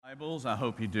Bibles, I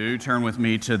hope you do. Turn with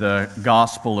me to the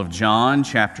Gospel of John,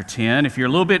 chapter 10. If you're a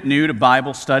little bit new to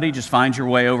Bible study, just find your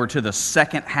way over to the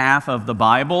second half of the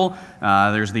Bible.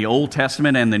 There's the Old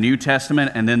Testament and the New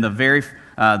Testament, and then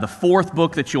the fourth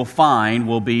book that you'll find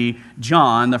will be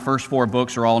John. The first four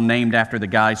books are all named after the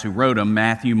guys who wrote them,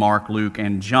 Matthew, Mark, Luke,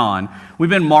 and John. We've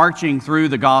been marching through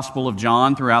the Gospel of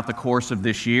John throughout the course of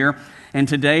this year. And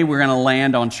today we're going to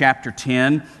land on chapter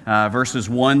 10, verses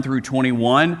 1 through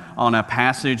 21, on a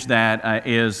passage that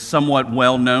is somewhat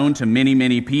well known to many,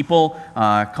 many people,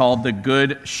 called the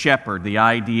Good Shepherd, the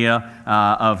idea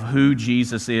of who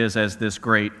Jesus is as this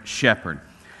great shepherd.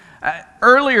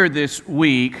 Earlier this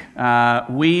week,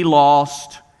 we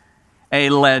lost a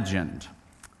legend.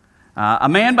 A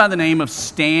man by the name of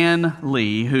Stan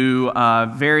Lee, who,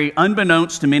 very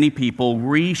unbeknownst to many people,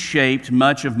 reshaped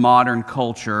much of modern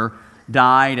culture,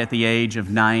 died at the age of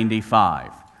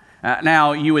 95.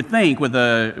 Now, you would think with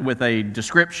a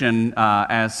description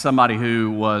as somebody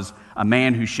who was a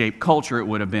man who shaped culture, it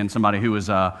would have been somebody who was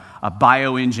a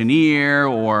bioengineer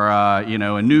or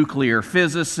a nuclear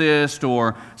physicist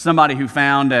or somebody who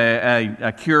found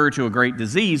a cure to a great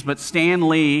disease. But Stan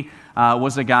Lee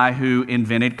was a guy who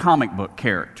invented comic book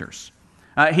characters.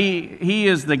 He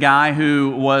is the guy who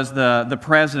was the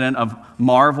president of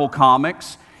Marvel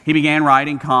Comics. He began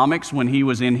writing comics when he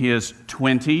was in his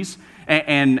 20s,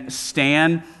 and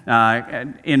Stan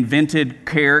invented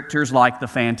characters like the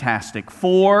Fantastic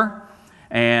Four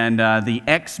and the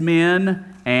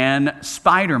X-Men and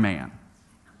Spider-Man.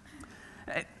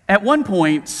 At one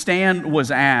point, Stan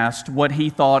was asked what he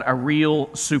thought a real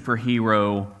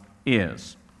superhero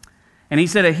is. And he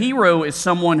said a hero is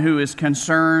someone who is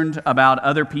concerned about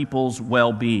other people's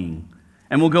well-being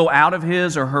and will go out of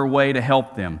his or her way to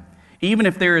help them, even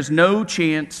if there is no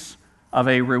chance of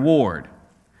a reward.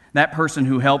 That person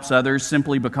who helps others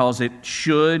simply because it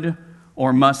should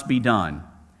or must be done,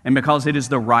 and because it is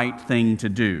the right thing to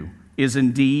do, is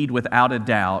indeed, without a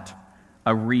doubt,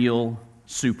 a real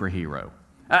superhero.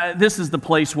 This is the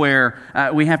place where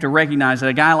we have to recognize that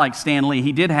a guy like Stan Lee,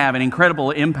 he did have an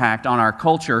incredible impact on our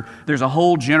culture. There's a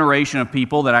whole generation of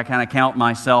people that I kind of count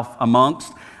myself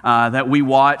amongst, that we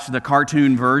watch the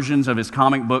cartoon versions of his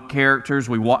comic book characters.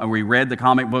 We read the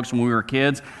comic books when we were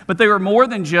kids, but they were more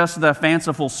than just the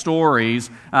fanciful stories,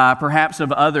 perhaps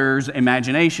of others'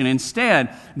 imagination.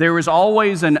 Instead, there was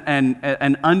always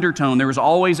an undertone. There was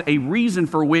always a reason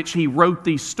for which he wrote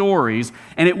these stories,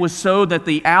 and it was so that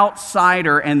the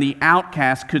outsider and the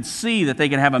outcast could see that they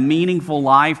could have a meaningful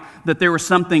life, that there was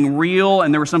something real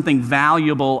and there was something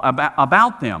valuable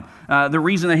about them. The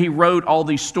reason that he wrote all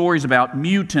these stories about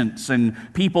mutants and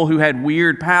people who had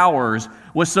weird powers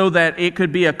was so that it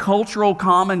could be a cultural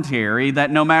commentary that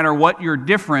no matter what your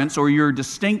difference or your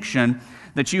distinction,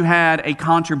 that you had a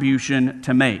contribution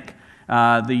to make.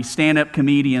 The stand-up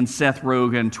comedian Seth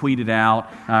Rogen tweeted out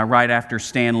right after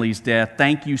Stan Lee's death,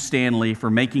 "Thank you, Stan Lee, for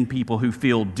making people who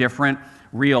feel different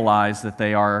realize that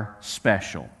they are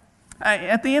special."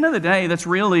 At the end of the day, that's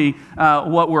really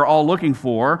what we're all looking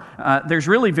for. There's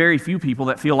really very few people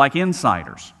that feel like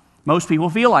insiders. Most people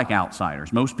feel like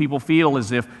outsiders. Most people feel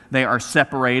as if they are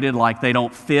separated, like they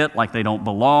don't fit, like they don't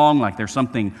belong, like there's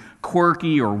something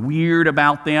quirky or weird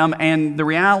about them. And the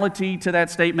reality to that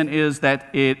statement is that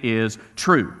it is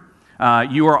true.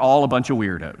 You are all a bunch of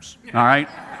weirdos, all right?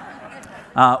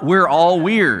 We're all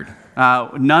weird.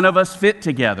 None of us fit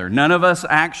together. None of us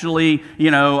actually,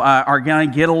 are going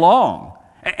to get along.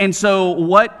 And so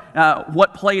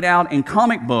what played out in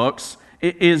comic books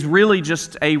is really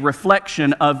just a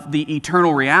reflection of the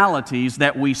eternal realities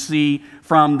that we see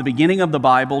from the beginning of the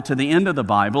Bible to the end of the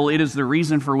Bible. It is the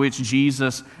reason for which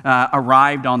Jesus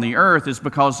arrived on the earth, is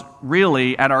because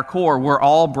really at our core, we're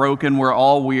all broken, we're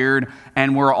all weird,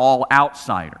 and we're all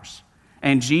outsiders.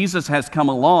 And Jesus has come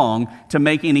along to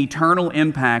make an eternal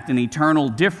impact, an eternal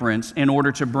difference in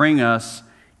order to bring us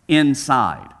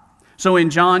inside. So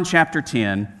in John chapter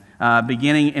 10,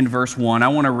 beginning in verse 1, I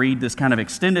want to read this kind of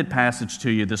extended passage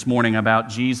to you this morning about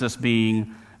Jesus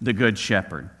being the Good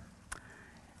Shepherd.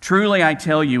 "Truly I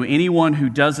tell you, anyone who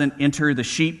doesn't enter the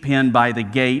sheep pen by the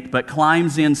gate, but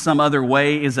climbs in some other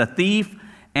way, is a thief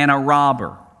and a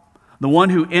robber. The one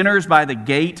who enters by the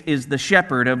gate is the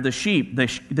shepherd of the sheep.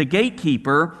 The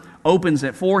gatekeeper opens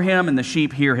it for him, and the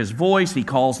sheep hear his voice. He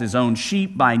calls his own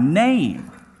sheep by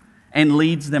name and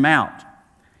leads them out.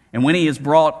 And when he has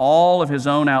brought all of his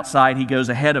own outside, he goes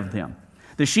ahead of them.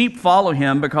 The sheep follow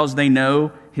him because they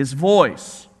know his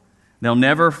voice. They'll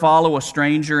never follow a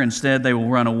stranger. Instead, they will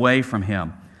run away from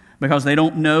him because they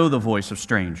don't know the voice of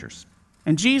strangers."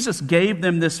 And Jesus gave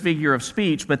them this figure of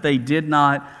speech, but they did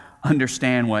not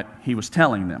understand what he was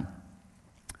telling them.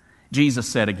 Jesus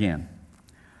said again,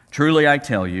 "Truly I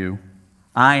tell you,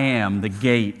 I am the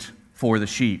gate for the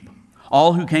sheep.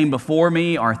 All who came before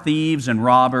me are thieves and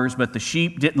robbers, but the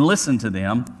sheep didn't listen to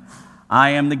them. I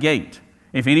am the gate.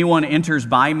 If anyone enters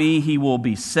by me, he will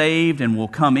be saved and will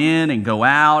come in and go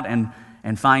out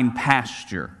and find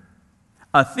pasture.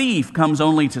 A thief comes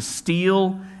only to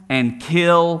steal and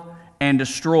kill and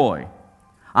destroy.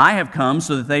 I have come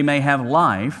so that they may have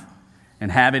life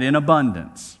and have it in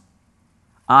abundance.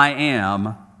 I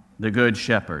am the good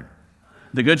shepherd.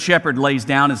 The good shepherd lays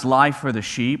down his life for the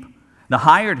sheep. The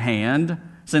hired hand,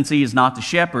 since he is not the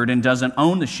shepherd and doesn't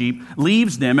own the sheep,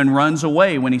 leaves them and runs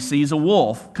away when he sees a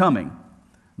wolf coming.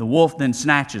 The wolf then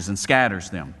snatches and scatters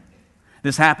them.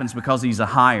 This happens because he's a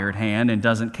hired hand and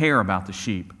doesn't care about the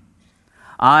sheep.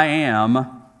 I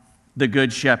am the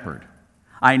good shepherd.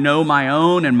 I know my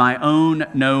own, and my own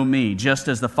know me. Just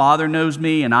as the Father knows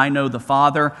me, and I know the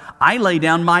Father, I lay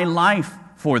down my life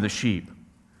for the sheep.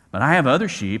 But I have other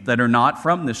sheep that are not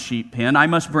from this sheep pen. I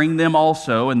must bring them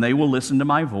also, and they will listen to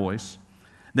my voice.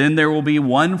 Then there will be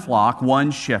one flock,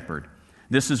 one shepherd.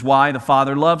 This is why the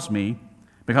Father loves me,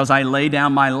 because I lay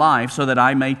down my life so that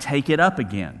I may take it up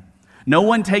again. No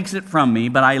one takes it from me,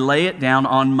 but I lay it down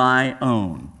on my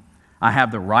own. I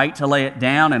have the right to lay it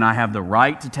down, and I have the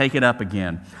right to take it up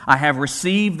again. I have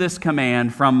received this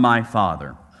command from my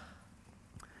Father."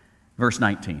 Verse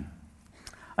 19.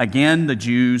 Again, the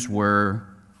Jews were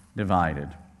divided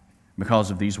because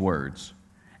of these words.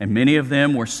 And many of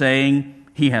them were saying,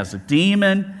 "He has a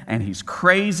demon, and he's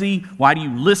crazy. Why do you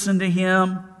listen to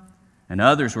him?" And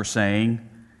others were saying,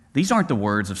 "These aren't the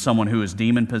words of someone who is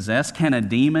demon-possessed. Can a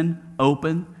demon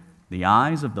open the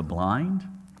eyes of the blind?"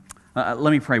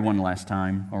 Let me pray one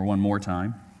more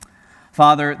time.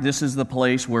 Father, this is the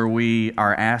place where we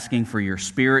are asking for your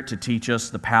Spirit to teach us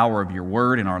the power of your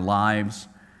word in our lives,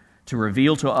 to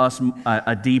reveal to us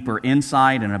a deeper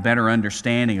insight and a better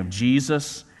understanding of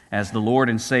Jesus as the Lord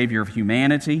and Savior of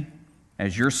humanity,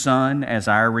 as your Son, as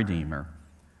our Redeemer.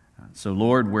 So,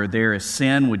 Lord, where there is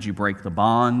sin, would you break the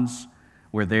bonds?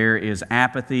 Where there is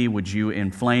apathy, would you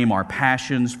inflame our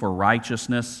passions for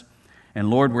righteousness? And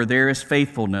Lord, where there is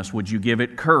faithfulness, would you give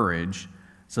it courage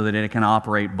so that it can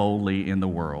operate boldly in the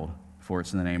world? For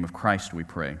it's in the name of Christ we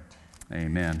pray.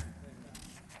 Amen.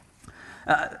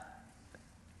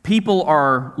 People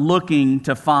are looking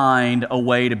to find a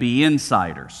way to be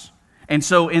insiders. And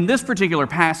so in this particular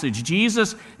passage,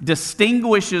 Jesus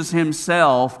distinguishes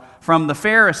himself from the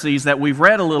Pharisees that we've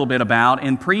read a little bit about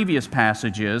in previous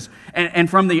passages and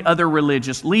from the other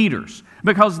religious leaders.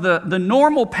 Because the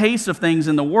normal pace of things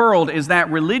in the world is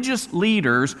that religious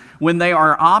leaders, when they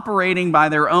are operating by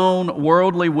their own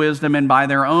worldly wisdom and by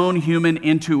their own human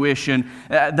intuition,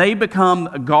 they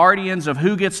become guardians of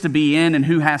who gets to be in and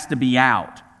who has to be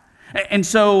out. And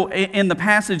so in the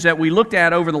passage that we looked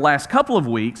at over the last couple of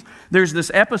weeks, there's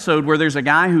this episode where there's a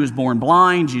guy who is born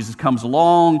blind. Jesus comes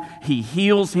along, he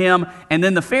heals him, and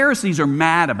then the Pharisees are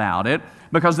mad about it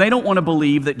because they don't want to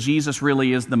believe that Jesus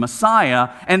really is the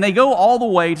Messiah, and they go all the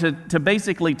way to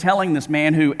basically telling this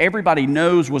man who everybody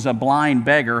knows was a blind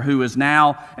beggar who is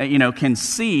now, can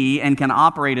see and can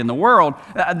operate in the world.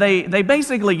 They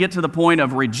basically get to the point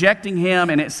of rejecting him,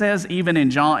 and it says even in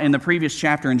the previous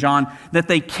chapter in John that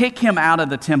they kick him out of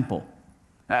the temple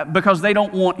because they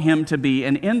don't want him to be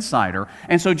an insider.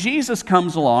 And so Jesus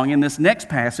comes along in this next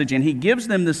passage and he gives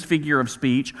them this figure of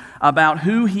speech about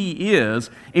who he is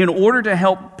in order to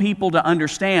help people to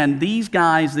understand these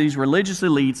guys, these religious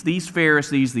elites, these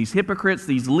Pharisees, these hypocrites,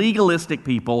 these legalistic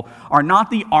people are not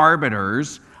the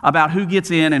arbiters about who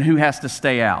gets in and who has to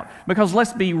stay out. Because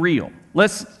let's be real.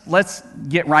 Let's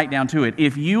get right down to it.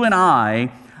 If you and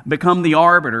I become the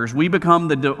arbiters, we become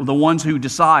the ones who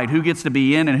decide who gets to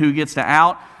be in and who gets to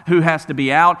out, who has to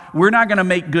be out, we're not going to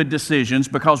make good decisions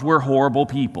because we're horrible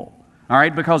people. All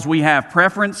right, because we have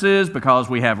preferences, because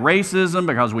we have racism,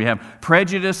 because we have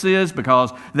prejudices,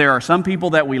 because there are some people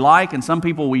that we like and some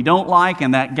people we don't like,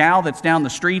 and that gal that's down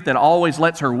the street that always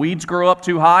lets her weeds grow up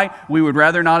too high, we would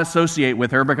rather not associate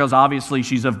with her because obviously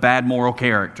she's of bad moral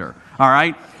character. All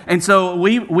right? And so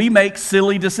we make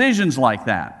silly decisions like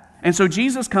that. And so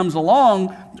Jesus comes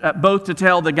along both to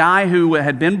tell the guy who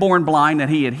had been born blind that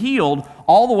he had healed,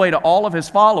 all the way to all of his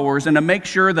followers, and to make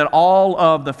sure that all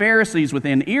of the Pharisees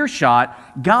within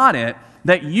earshot got it,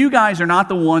 that you guys are not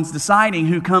the ones deciding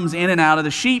who comes in and out of the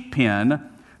sheep pen,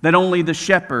 that only the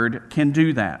shepherd can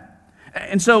do that.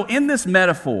 And so in this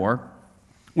metaphor,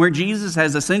 where Jesus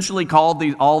has essentially called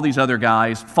all these other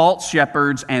guys false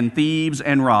shepherds and thieves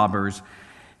and robbers,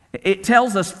 it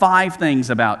tells us 5 things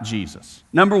about Jesus.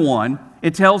 Number 1,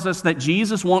 it tells us that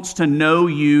Jesus wants to know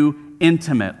you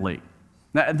intimately.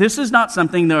 Now, this is not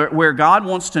something where God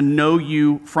wants to know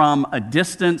you from a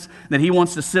distance, that He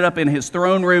wants to sit up in His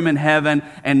throne room in heaven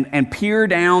and peer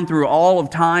down through all of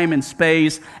time and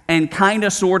space and kind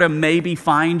of sort of maybe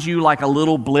find you like a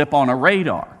little blip on a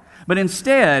radar. But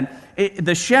instead,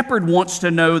 the shepherd wants to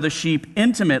know the sheep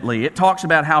intimately. It talks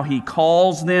about how he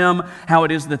calls them, how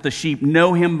it is that the sheep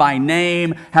know him by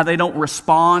name, how they don't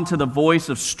respond to the voice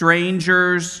of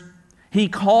strangers. He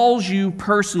calls you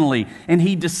personally, and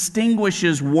he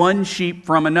distinguishes one sheep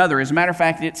from another. As a matter of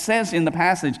fact, it says in the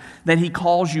passage that he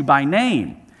calls you by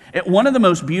name. One of the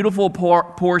most beautiful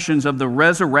portions of the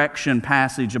resurrection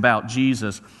passage about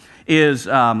Jesus is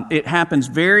it happens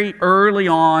very early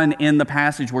on in the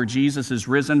passage where Jesus is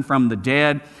risen from the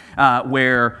dead,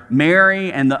 where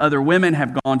Mary and the other women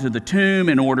have gone to the tomb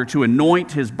in order to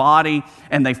anoint his body,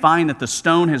 and they find that the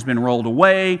stone has been rolled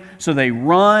away. So they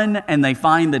run and they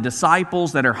find the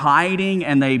disciples that are hiding,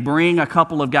 and they bring a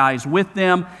couple of guys with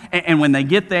them. And when they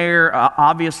get there,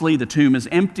 obviously the tomb is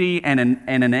empty, and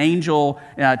an angel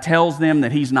tells them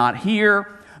that he's not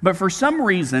here. But for some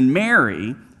reason,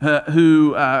 Mary,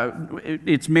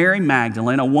 it's Mary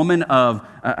Magdalene, a woman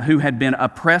who had been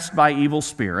oppressed by evil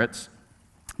spirits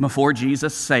before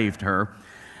Jesus saved her.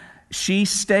 She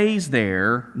stays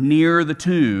there near the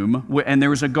tomb, and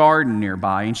there was a garden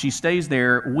nearby, and she stays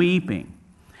there weeping.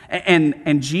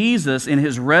 And Jesus, in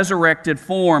his resurrected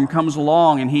form, comes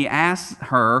along, and he asks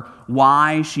her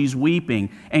why she's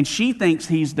weeping. And she thinks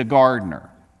he's the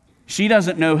gardener. She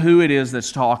doesn't know who it is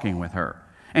that's talking with her.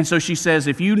 And so she says,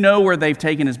 if you know where they've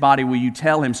taken his body, will you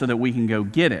tell him so that we can go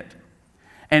get it?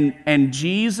 And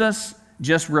Jesus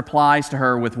just replies to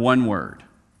her with one word,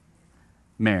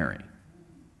 Mary.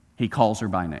 He calls her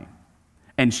by name.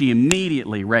 And she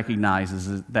immediately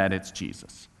recognizes that it's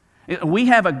Jesus. We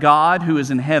have a God who is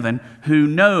in heaven who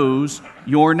knows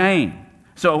your name.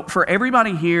 So for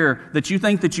everybody here that you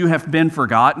think that you have been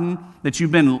forgotten, that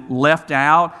you've been left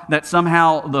out, that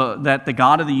somehow that the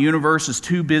God of the universe is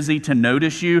too busy to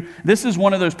notice you, this is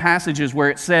one of those passages where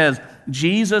it says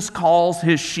Jesus calls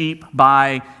his sheep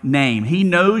by name. He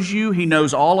knows you. He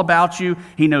knows all about you.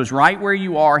 He knows right where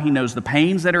you are. He knows the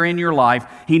pains that are in your life.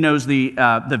 He knows the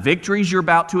victories you're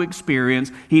about to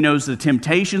experience. He knows the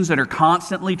temptations that are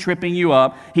constantly tripping you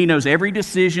up. He knows every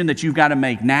decision that you've got to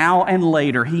make now and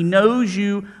later. He knows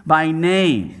you by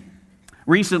name.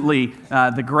 Recently,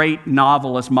 the great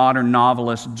novelist, modern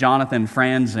novelist, Jonathan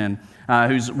Franzen,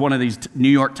 who's one of these New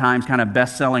York Times kind of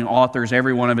best-selling authors,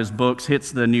 every one of his books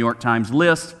hits the New York Times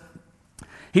list.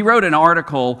 He wrote an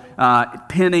article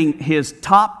penning his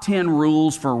top 10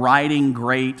 rules for writing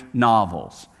great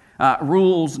novels.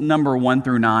 Rules number 1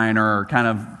 through 9 are kind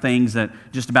of things that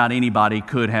just about anybody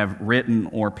could have written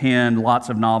or penned. Lots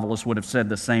of novelists would have said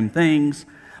the same things.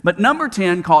 But number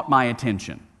 10 caught my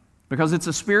attention, because it's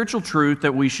a spiritual truth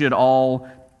that we should all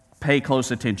pay close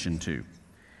attention to.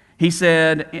 He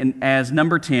said, as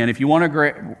number 10, if you want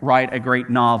to write a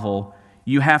great novel,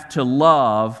 you have to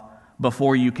love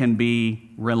before you can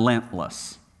be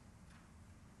relentless.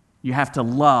 You have to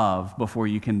love before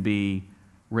you can be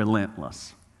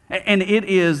relentless. And it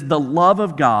is the love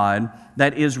of God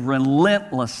that is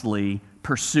relentlessly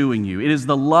pursuing you. It is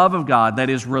the love of God that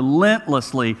is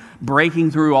relentlessly breaking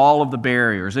through all of the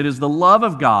barriers. It is the love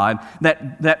of God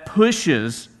that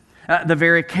pushes the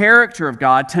very character of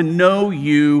God to know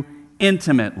you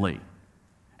intimately.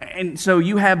 And so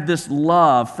you have this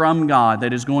love from God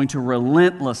that is going to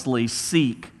relentlessly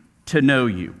seek to know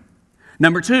you.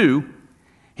 Number 2,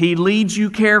 he leads you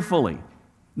carefully.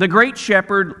 The great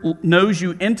shepherd knows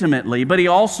you intimately, but he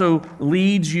also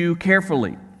leads you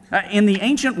carefully. In the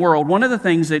ancient world, one of the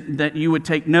things that you would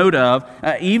take note of,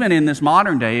 even in this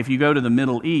modern day, if you go to the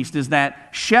Middle East, is that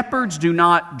shepherds do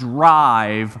not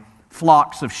drive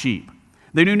flocks of sheep.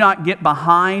 They do not get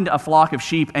behind a flock of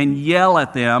sheep and yell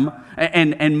at them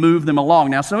and move them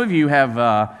along. Now, some of you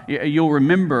you'll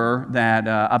remember that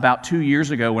about 2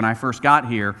 years ago when I first got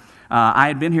here, I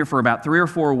had been here for about 3 or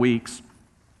 4 weeks.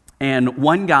 And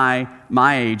one guy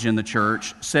my age in the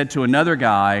church said to another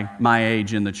guy my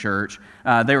age in the church,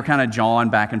 they were kind of jawing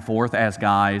back and forth as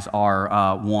guys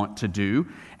are wont to do.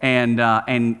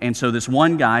 And so this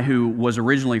one guy who was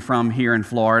originally from here in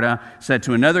Florida said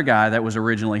to another guy that was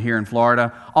originally here in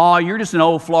Florida, "Oh, you're just an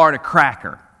old Florida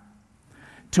cracker."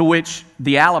 To which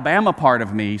the Alabama part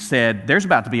of me said, "There's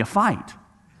about to be a fight."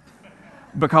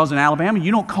 Because in Alabama,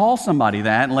 you don't call somebody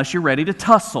that unless you're ready to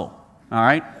tussle, all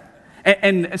right?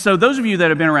 And so those of you that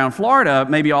have been around Florida,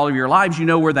 maybe all of your lives, you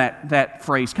know where that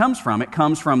phrase comes from. It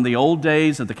comes from the old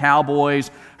days of the cowboys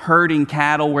herding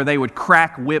cattle, where they would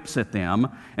crack whips at them,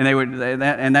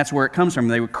 and that's where it comes from.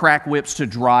 They would crack whips to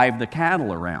drive the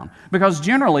cattle around. Because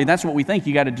generally, that's what we think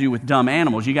you got to do with dumb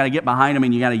animals. You got to get behind them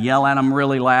and you got to yell at them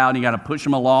really loud. You got to push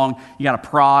them along. You got to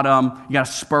prod them. You got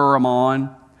to spur them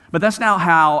on. But that's not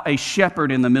how a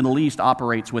shepherd in the Middle East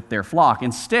operates with their flock.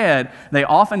 Instead, they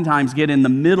oftentimes get in the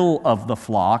middle of the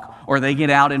flock, or they get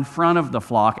out in front of the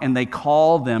flock, and they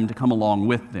call them to come along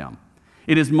with them.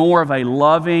 It is more of a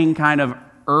loving kind of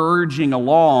urging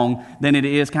along than it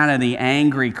is kind of the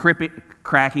angry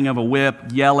cracking of a whip,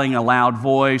 yelling a loud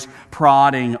voice,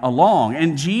 prodding along.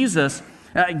 And Jesus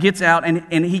gets out,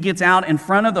 and he gets out in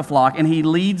front of the flock, and he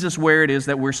leads us where it is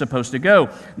that we're supposed to go.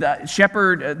 The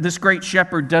shepherd, this great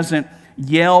shepherd, doesn't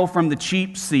yell from the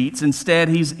cheap seats. Instead,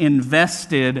 he's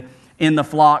invested in the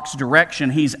flock's direction.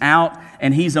 He's out,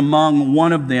 and he's among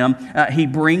one of them. He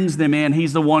brings them in.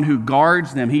 He's the one who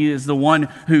guards them. He is the one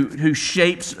who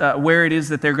shapes where it is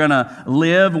that they're going to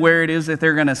live, where it is that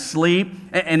they're going to sleep.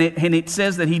 And it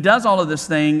says that he does all of this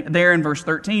thing there in verse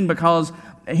 13 because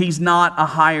he's not a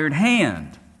hired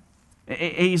hand.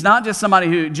 He's not just somebody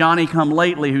who, Johnny come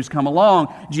lately, who's come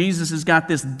along. Jesus has got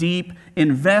this deep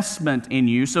investment in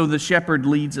you, so the shepherd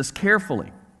leads us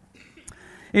carefully.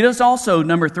 It is also,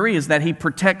 number 3, is that he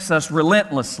protects us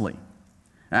relentlessly.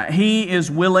 He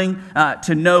is willing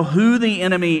to know who the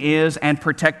enemy is and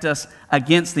protect us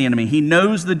against the enemy. He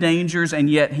knows the dangers, and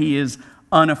yet he is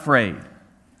unafraid.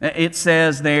 It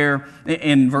says there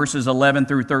in verses 11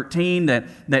 through 13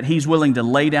 that he's willing to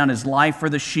lay down his life for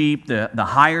the sheep. The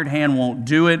hired hand won't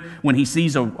do it. When he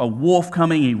sees a wolf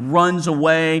coming, he runs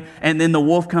away, and then the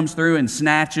wolf comes through and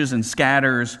snatches and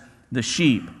scatters the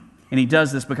sheep. And he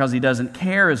does this because he doesn't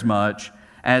care as much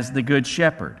as the good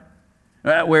shepherd.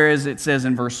 Whereas it says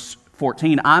in verse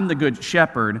 14, I'm the good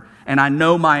shepherd, and I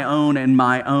know my own, and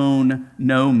my own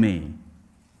know me.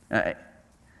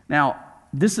 Now,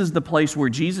 this is the place where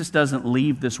Jesus doesn't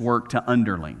leave this work to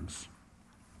underlings.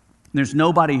 There's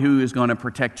nobody who is going to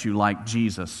protect you like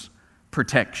Jesus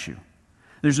protects you.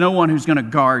 There's no one who's going to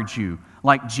guard you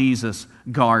like Jesus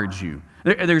guards you.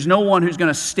 There's no one who's going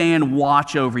to stand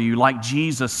watch over you like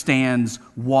Jesus stands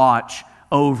watch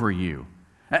over you.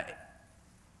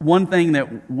 One thing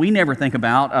that we never think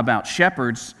about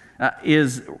shepherds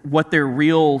is what their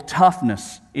real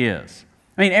toughness is.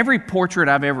 I mean, every portrait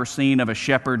I've ever seen of a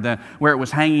shepherd where it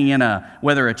was hanging in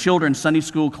whether a children's Sunday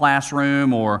school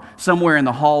classroom or somewhere in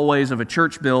the hallways of a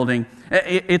church building,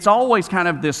 it's always kind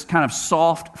of this kind of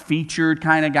soft-featured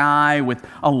kind of guy with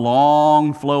a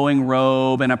long flowing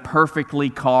robe and a perfectly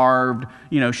carved,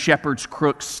 shepherd's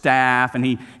crook staff, and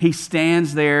he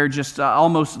stands there just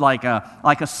almost like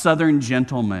a southern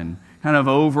gentleman, kind of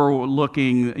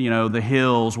overlooking, the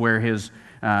hills where his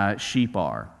sheep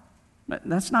are.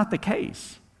 That's not the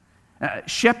case.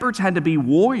 Shepherds had to be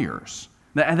warriors.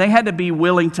 They had to be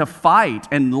willing to fight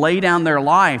and lay down their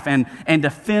life and to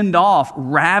fend off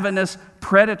ravenous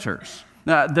predators.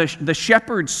 The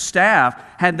shepherd's staff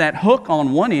had that hook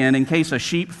on one end in case a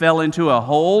sheep fell into a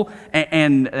hole,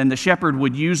 and the shepherd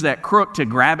would use that crook to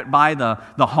grab it by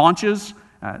the haunches.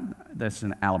 That's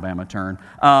an Alabama term.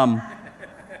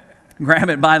 Grab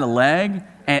it by the leg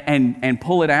and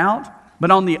pull it out. But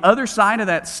on the other side of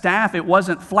that staff, it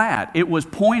wasn't flat. It was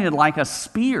pointed like a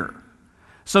spear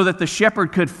so that the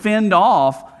shepherd could fend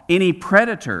off any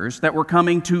predators that were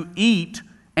coming to eat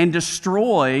and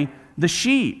destroy the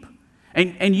sheep.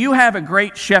 And you have a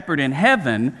great shepherd in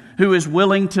heaven who is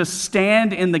willing to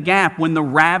stand in the gap when the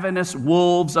ravenous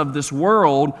wolves of this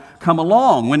world come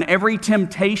along. When every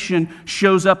temptation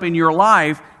shows up in your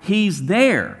life, he's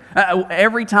there.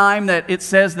 Every time that it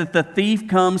says that the thief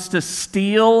comes to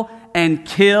steal and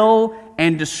kill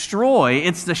and destroy,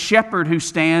 it's the shepherd who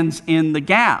stands in the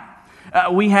gap.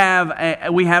 We have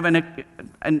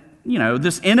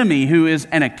this enemy who is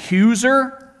an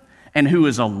accuser and who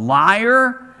is a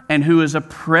liar and who is a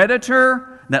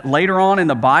predator, that later on in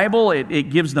the Bible it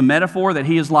gives the metaphor that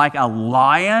he is like a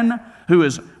lion who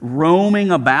is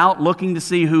roaming about looking to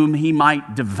see whom he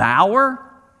might devour.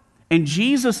 And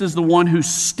Jesus is the one who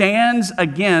stands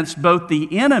against both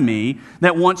the enemy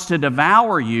that wants to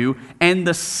devour you and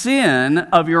the sin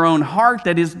of your own heart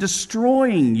that is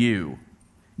destroying you.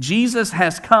 Jesus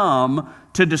has come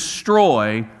to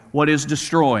destroy what is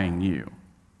destroying you.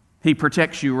 He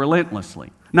protects you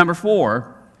relentlessly. Number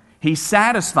 4, he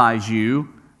satisfies you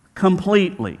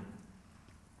completely.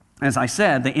 As I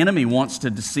said, the enemy wants to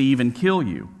deceive and kill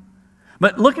you.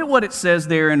 But look at what it says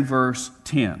there in verse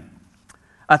 10.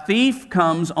 A thief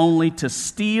comes only to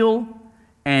steal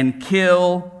and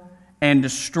kill and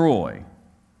destroy.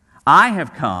 I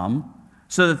have come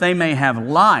so that they may have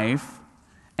life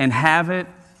and have it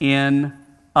in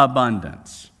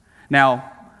abundance.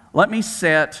 Now, let me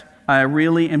set a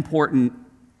really important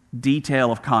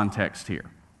detail of context here.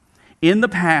 In the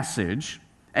passage,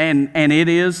 and it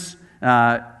is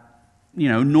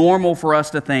normal for us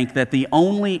to think that the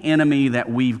only enemy that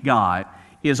we've got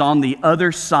is on the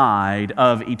other side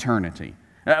of eternity.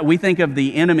 We think of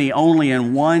the enemy only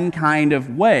in one kind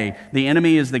of way. The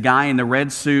enemy is the guy in the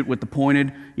red suit with the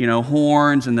pointed,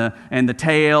 horns and the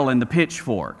tail and the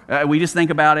pitchfork. We just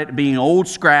think about it being Old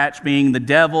Scratch, being the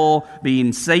devil,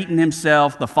 being Satan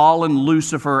himself, the fallen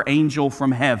Lucifer, angel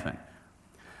from heaven.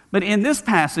 But in this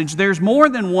passage, there's more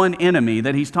than one enemy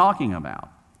that he's talking about.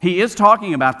 He is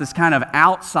talking about this kind of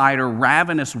outsider,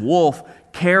 ravenous wolf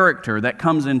character that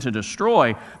comes in to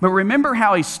destroy. But remember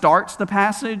how he starts the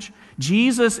passage?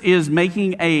 Jesus is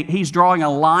he's drawing a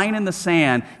line in the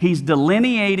sand. He's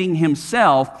delineating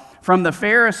himself from the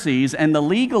Pharisees and the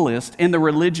legalists in the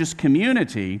religious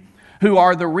community who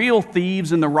are the real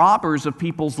thieves and the robbers of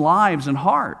people's lives and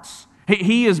hearts.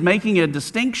 He is making a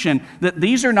distinction that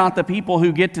these are not the people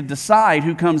who get to decide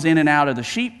who comes in and out of the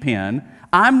sheep pen.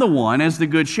 I'm the one, as the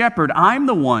good shepherd, I'm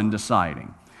the one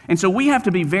deciding. And so we have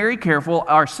to be very careful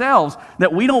ourselves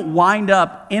that we don't wind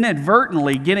up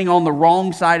inadvertently getting on the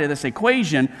wrong side of this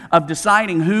equation of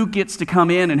deciding who gets to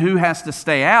come in and who has to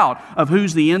stay out, of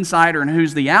who's the insider and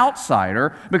who's the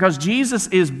outsider, because Jesus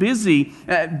is busy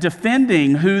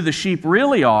defending who the sheep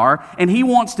really are, and he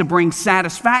wants to bring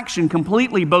satisfaction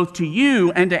completely both to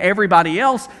you and to everybody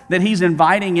else that he's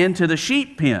inviting into the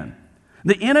sheep pen.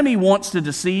 The enemy wants to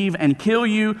deceive and kill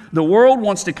you. The world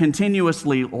wants to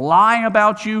continuously lie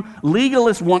about you.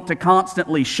 Legalists want to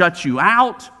constantly shut you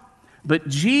out. But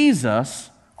Jesus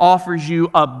offers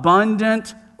you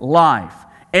abundant life.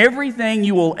 Everything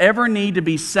you will ever need to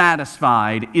be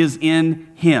satisfied is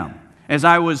in Him. As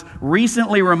I was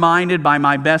recently reminded by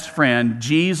my best friend,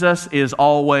 Jesus is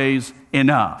always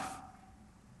enough.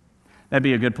 That'd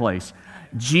be a good place.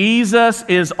 Jesus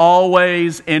is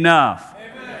always enough.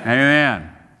 Amen.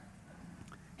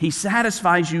 He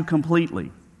satisfies you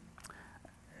completely.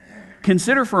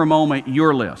 Consider for a moment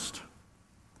your list.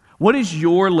 What is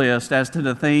your list as to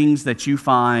the things that you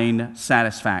find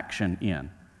satisfaction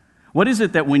in? What is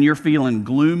it that when you're feeling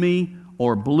gloomy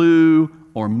or blue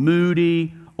or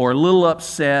moody or a little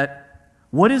upset,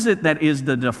 what is it that is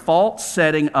the default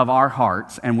setting of our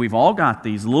hearts? And we've all got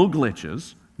these little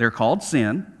glitches, they're called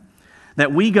sin,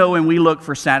 that we go and we look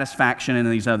for satisfaction in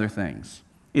these other things.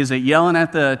 Is it yelling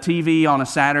at the TV on a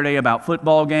Saturday about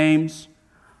football games?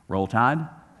 Roll Tide.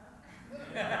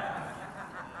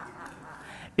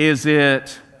 Is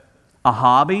it a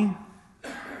hobby?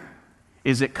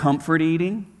 Is it comfort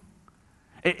eating?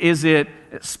 Is it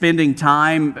spending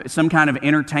time, some kind of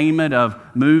entertainment of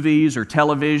movies or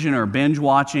television or binge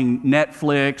watching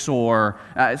Netflix or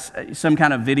some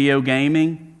kind of video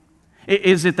gaming?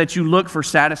 Is it that you look for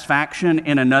satisfaction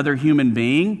in another human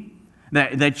being?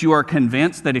 That you are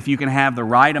convinced that if you can have the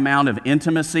right amount of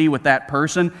intimacy with that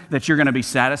person, that you're going to be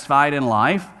satisfied in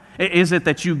life? Is it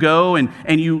that you go and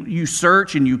you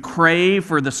search and you crave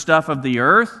for the stuff of the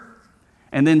earth,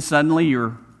 and then suddenly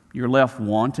you're left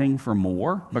wanting for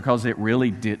more because it really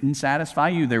didn't satisfy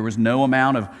you? There was no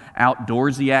amount of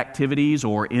outdoorsy activities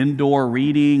or indoor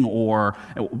reading or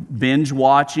binge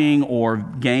watching or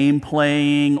game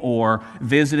playing or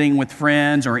visiting with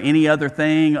friends or any other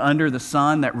thing under the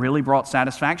sun that really brought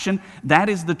satisfaction. That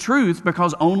is the truth,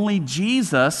 because only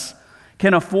Jesus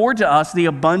can afford to us the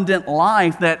abundant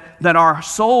life that our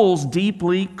souls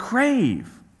deeply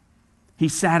crave. He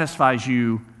satisfies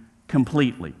you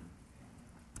completely.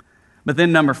 But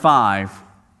then number 5,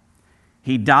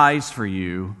 He dies for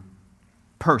you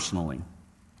personally.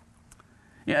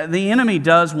 Yeah, the enemy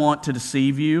does want to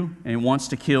deceive you and wants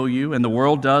to kill you, and the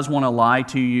world does want to lie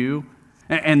to you,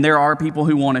 and there are people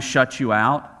who want to shut you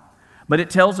out. But it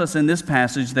tells us in this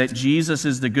passage that Jesus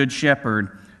is the good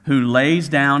shepherd who lays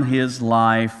down His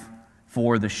life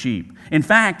for the sheep. In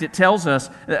fact, it tells us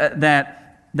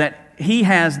that He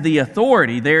has the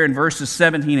authority there in verses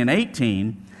 17 and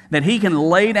 18 that He can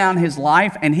lay down His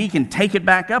life and He can take it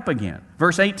back up again.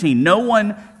 Verse 18, no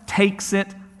one takes it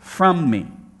from me,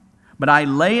 but I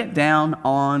lay it down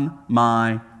on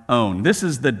my own. This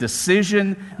is the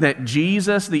decision that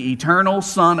Jesus, the eternal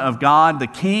Son of God, the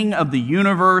King of the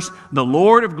universe, the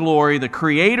Lord of glory, the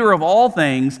Creator of all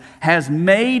things, has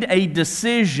made a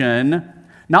decision,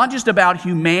 not just about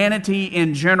humanity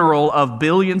in general of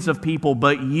billions of people,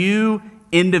 but you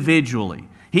individually.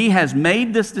 He has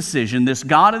made this decision, this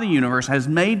God of the universe has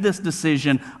made this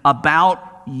decision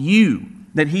about you.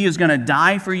 that he is going to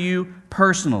die for you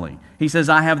personally. He says,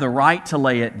 I have the right to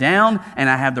lay it down, and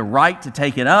I have the right to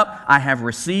take it up. I have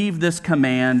received this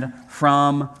command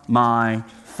from my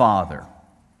Father.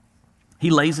 He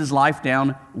lays his life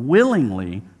down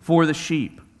willingly for the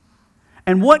sheep.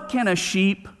 And what can a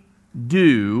sheep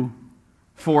do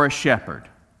for a shepherd?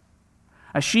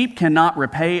 A sheep cannot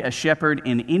repay a shepherd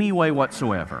in any way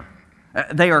whatsoever.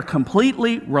 They are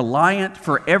completely reliant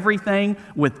for everything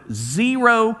with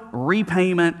zero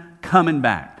repayment coming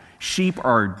back. Sheep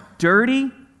are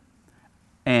dirty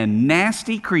and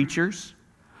nasty creatures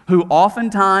who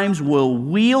oftentimes will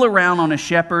wheel around on a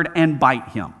shepherd and bite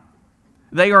him.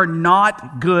 They are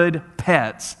not good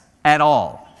pets at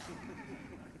all.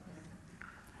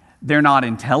 They're not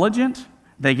intelligent.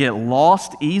 They get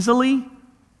lost easily.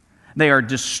 They are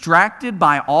distracted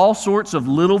by all sorts of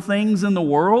little things in the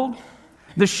world.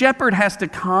 The shepherd has to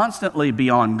constantly be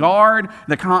on guard.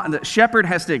 The shepherd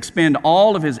has to expend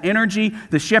all of his energy.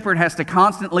 The shepherd has to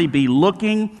constantly be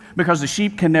looking because the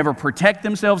sheep can never protect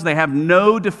themselves. They have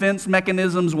no defense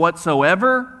mechanisms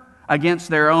whatsoever against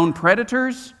their own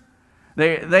predators.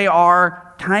 They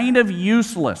are kind of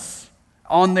useless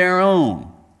on their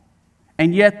own.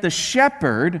 And yet the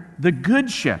shepherd, the good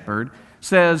shepherd,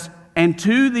 says, and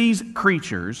to these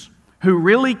creatures who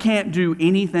really can't do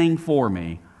anything for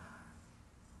me,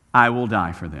 I will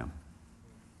die for them.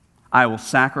 I will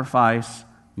sacrifice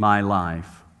my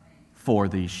life for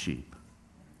these sheep.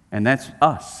 And that's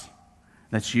us.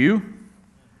 That's you,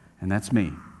 and that's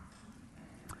me.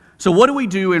 So what do we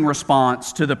do in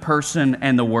response to the person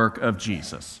and the work of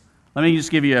Jesus? Let me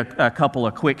just give you a couple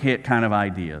of quick hit kind of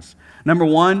ideas. Number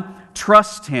one,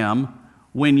 trust him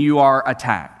when you are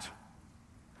attacked.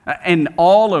 And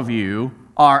all of you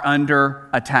are under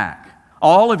attack.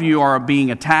 All of you are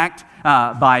being attacked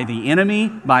by the enemy,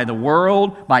 by the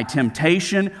world, by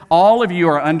temptation. All of you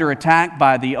are under attack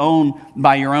by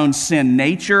your own sin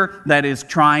nature that is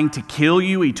trying to kill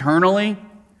you eternally.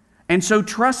 And so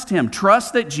trust him.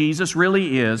 Trust that Jesus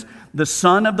really is the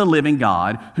Son of the living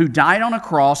God who died on a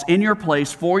cross in your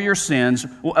place for your sins,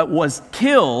 was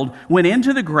killed, went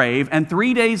into the grave, and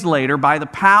 3 days later, by the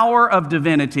power of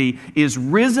divinity, is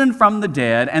risen from the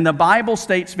dead. And the Bible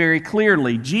states very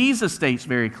clearly, Jesus states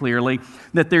very clearly,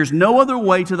 that there's no other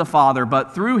way to the Father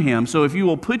but through him. So if you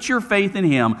will put your faith in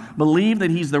him, believe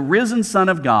that he's the risen Son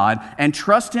of God, and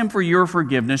trust him for your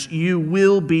forgiveness, you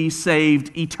will be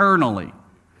saved eternally.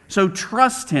 So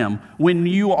trust him when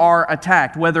you are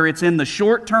attacked, whether it's in the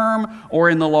short term or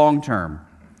in the long term.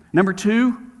 Number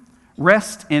two,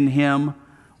 rest in him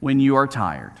when you are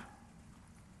tired.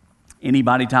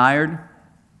 Anybody tired?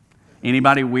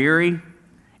 Anybody weary?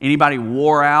 Anybody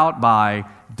wore out by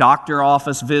doctor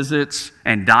office visits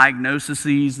and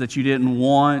diagnoses that you didn't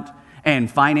want,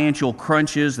 and financial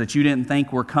crunches that you didn't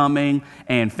think were coming,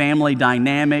 and family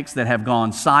dynamics that have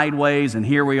gone sideways, and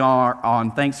here we are on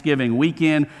Thanksgiving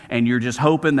weekend, and you're just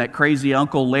hoping that crazy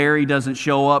Uncle Larry doesn't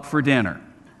show up for dinner.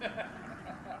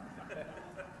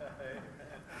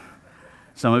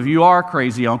 Some of you are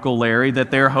crazy Uncle Larry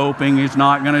that they're hoping is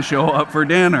not going to show up for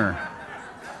dinner.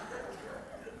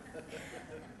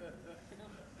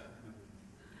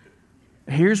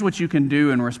 Here's what you can do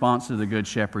in response to the Good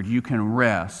Shepherd. You can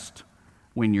rest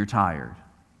when you're tired.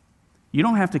 You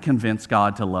don't have to convince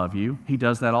God to love you. He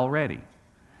does that already.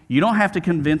 You don't have to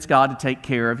convince God to take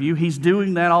care of you. He's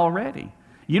doing that already.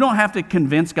 You don't have to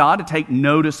convince God to take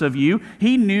notice of you.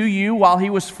 He knew you while he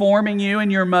was forming you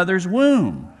in your mother's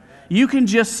womb. You can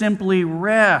just simply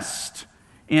rest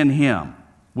in him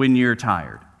when you're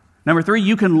tired. Number three,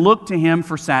 you can look to him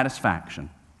for satisfaction.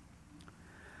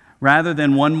 Rather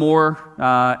than one more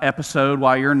episode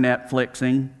while you're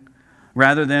Netflixing,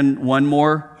 rather than one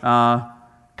more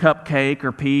cupcake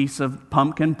or piece of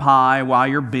pumpkin pie while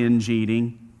you're binge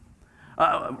eating,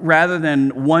 rather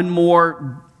than one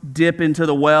more dip into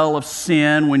the well of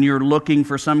sin when you're looking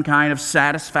for some kind of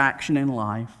satisfaction in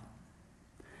life,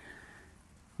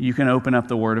 you can open up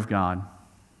the Word of God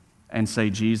and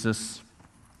say, Jesus,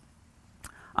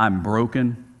 I'm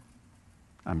broken,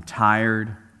 I'm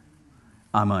tired,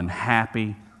 I'm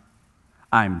unhappy,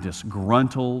 I'm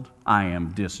disgruntled, I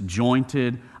am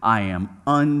disjointed, I am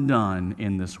undone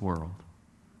in this world.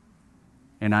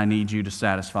 And I need you to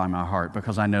satisfy my heart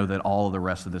because I know that all of the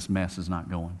rest of this mess is not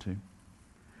going to.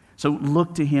 So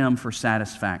look to him for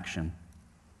satisfaction.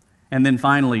 And then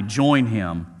finally, join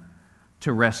him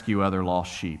to rescue other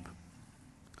lost sheep.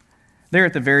 There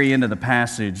at the very end of the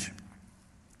passage,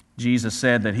 Jesus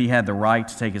said that he had the right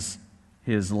to take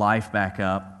his life back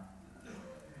up.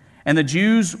 And the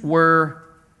Jews were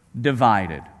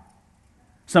divided.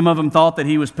 Some of them thought that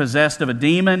he was possessed of a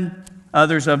demon.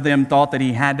 Others of them thought that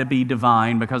he had to be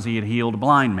divine because he had healed a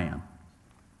blind man.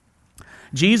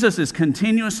 Jesus is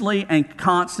continuously and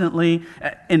constantly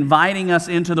inviting us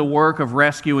into the work of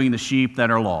rescuing the sheep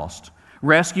that are lost,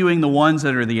 rescuing the ones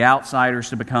that are the outsiders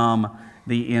to become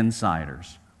the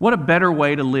insiders. What a better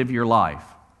way to live your life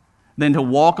than to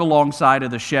walk alongside of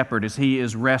the shepherd as he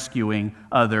is rescuing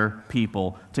other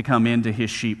people to come into his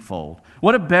sheepfold.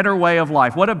 What a better way of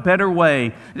life. What a better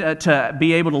way to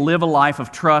be able to live a life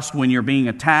of trust when you're being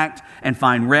attacked, and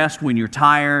find rest when you're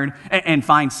tired, and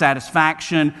find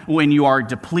satisfaction when you are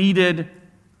depleted,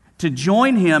 to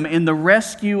join him in the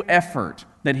rescue effort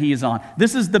that he is on.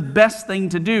 This is the best thing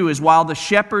to do, is while the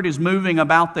shepherd is moving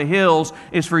about the hills,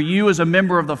 is for you as a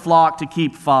member of the flock to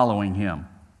keep following him.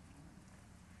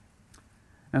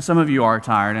 Now, some of you are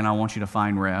tired, and I want you to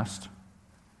find rest.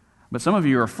 But some of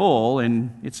you are full,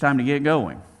 and it's time to get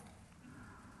going.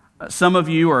 Some of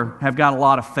you have got a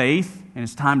lot of faith, and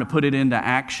it's time to put it into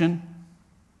action.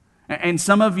 And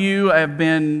some of you have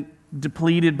been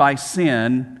depleted by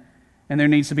sin, and there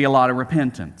needs to be a lot of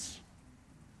repentance.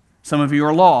 Some of you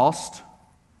are lost,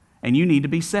 and you need to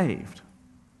be saved.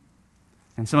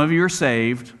 And some of you are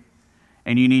saved,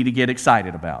 and you need to get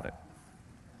excited about it.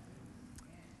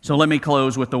 So let me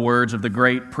close with the words of the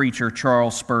great preacher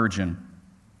Charles Spurgeon.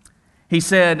 He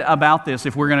said about this,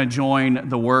 if we're going to join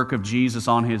the work of Jesus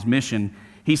on his mission,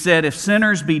 he said, "If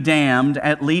sinners be damned,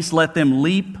 at least let them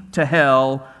leap to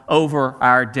hell over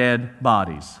our dead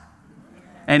bodies.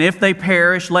 And if they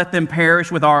perish, let them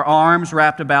perish with our arms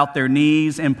wrapped about their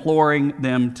knees, imploring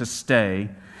them to stay.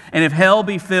 And if hell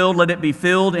be filled, let it be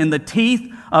filled in the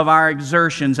teeth of our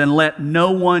exertions, and let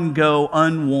no one go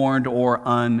unwarned or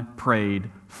unprayed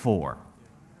for."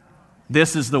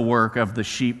 This is the work of the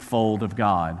sheepfold of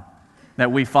God,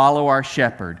 that we follow our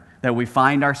shepherd, that we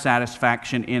find our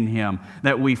satisfaction in him,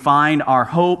 that we find our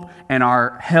hope and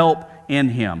our help in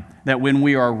him, that when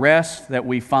we are rest, that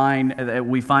we find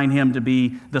him to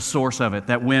be the source of it,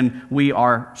 that when we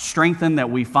are strengthened, that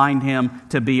we find him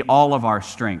to be all of our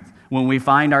strength, when we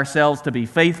find ourselves to be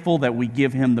faithful, that we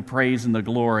give him the praise and the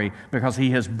glory because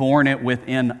he has borne it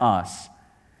within us.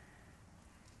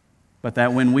 But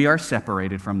that when we are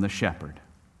separated from the shepherd,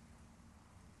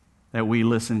 that we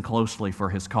listen closely for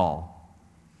his call,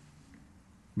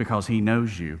 because he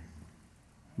knows you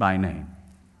by name.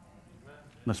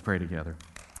 Let's pray together.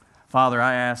 Father,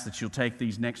 I ask that you'll take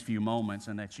these next few moments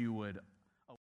and that you would